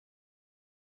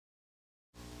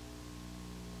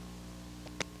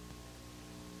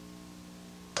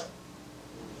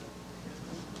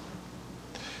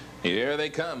Here they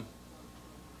come.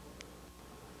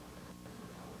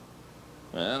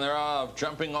 And they're off.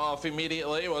 Jumping off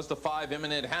immediately was the 5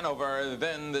 Imminent Hanover.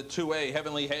 Then the 2A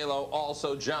Heavenly Halo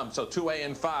also jumped. So 2A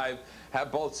and 5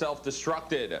 have both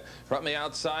self-destructed. From the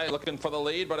outside, looking for the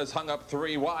lead, but is hung up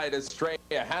 3 wide. ASTRAEA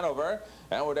Hanover.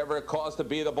 And whatever it costs to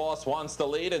be the boss wants the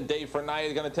lead. And Dave for Night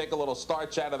is going to take a little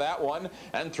starch out of that one.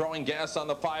 And throwing gas on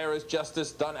the fire is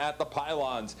Justice done at the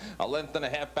pylons. A length and a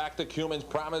half back to Cuman's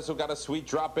Promise, who got a sweet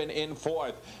drop in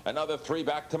fourth. Another 3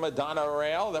 back to Madonna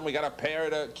Rail. Then we got a pair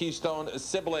to Keystone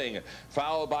Sibling,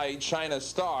 followed by China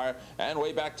Star. And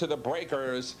way back to the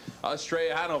breakers,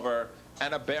 ASTRAEA Hanover.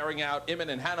 And a bearing out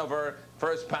Imminent Hanover.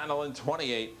 First panel in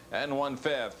 28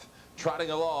 1/5.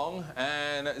 Trotting along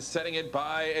and setting it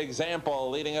by example,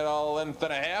 leading it all length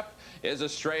and a half is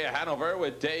ASTRAEA Hanover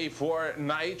with Day for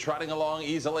Night trotting along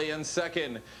easily in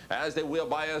second as they wheel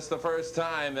by us the first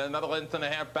time. Another length and a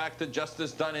half back to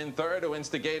Justice Dunn in third, who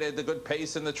instigated the good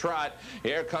pace in the trot.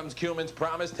 Here comes Cuman's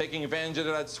Promise taking advantage of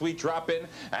that sweet drop in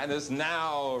and is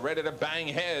now ready to bang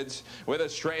heads with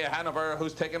ASTRAEA Hanover,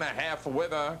 who's taken a half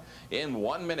with her in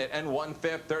 1 minute and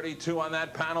 1/5, 32 on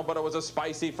that panel, but it was a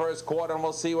spicy first quarter, and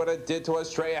we'll see what it did to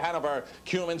ASTRAEA Hanover.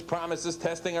 Cuman's Promise is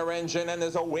testing her engine, and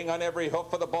there's a wing on every hoof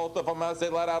for the both of them as they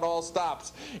let out all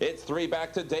stops. It's 3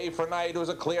 back to Day for Night, who's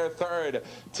a clear third.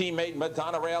 Teammate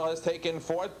Madonna Rail has taken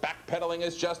fourth. Backpedaling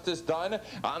is Justice Done.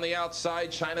 On the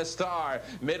outside, China Star.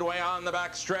 Midway on the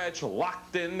back stretch,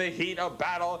 locked in the heat of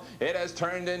battle. It has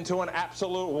turned into an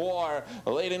absolute war.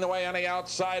 Leading the way on the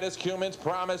outside is Cuman's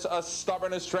Promise. A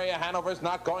stubborn ASTRAEA Hanover's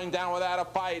not going down without a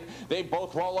fight. They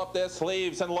both roll up their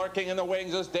sleeves, and lurking in the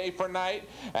wings is Day for Night.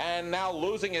 And now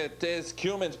losing it is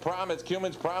Cuman's Promise.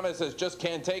 Cuman's Promise just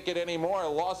can't take it anymore.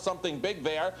 Lost something big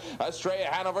there. ASTRAEA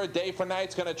Hanover, Day for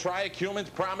Night's going to try it. Cuman's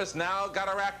Promise now got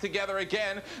her act together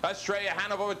again. ASTRAEA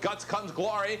Hanover with guts comes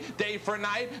glory. Day for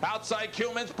Night outside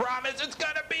Cuman's Promise. It's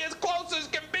going to be as close as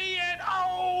can be. And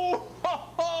oh,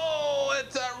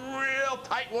 it's a real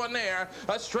tight one there.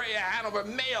 ASTRAEA Hanover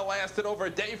may have lasted over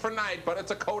Day for Night, but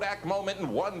it's a Kodak moment in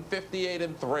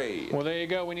 1:58 3. Well, there you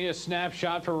go. We need a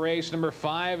snapshot for race number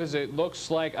 5, as it looks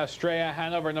like ASTRAEA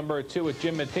Hanover number 2 with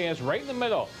Jim Meittinis right in the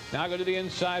middle. Now go to the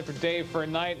inside for Day for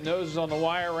Night. Noses on the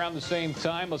wire around the same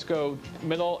time. Let's go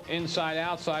middle, inside,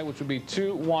 outside, which would be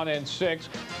 2, 1, and 6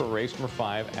 for race number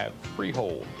 5 at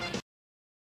Freehold.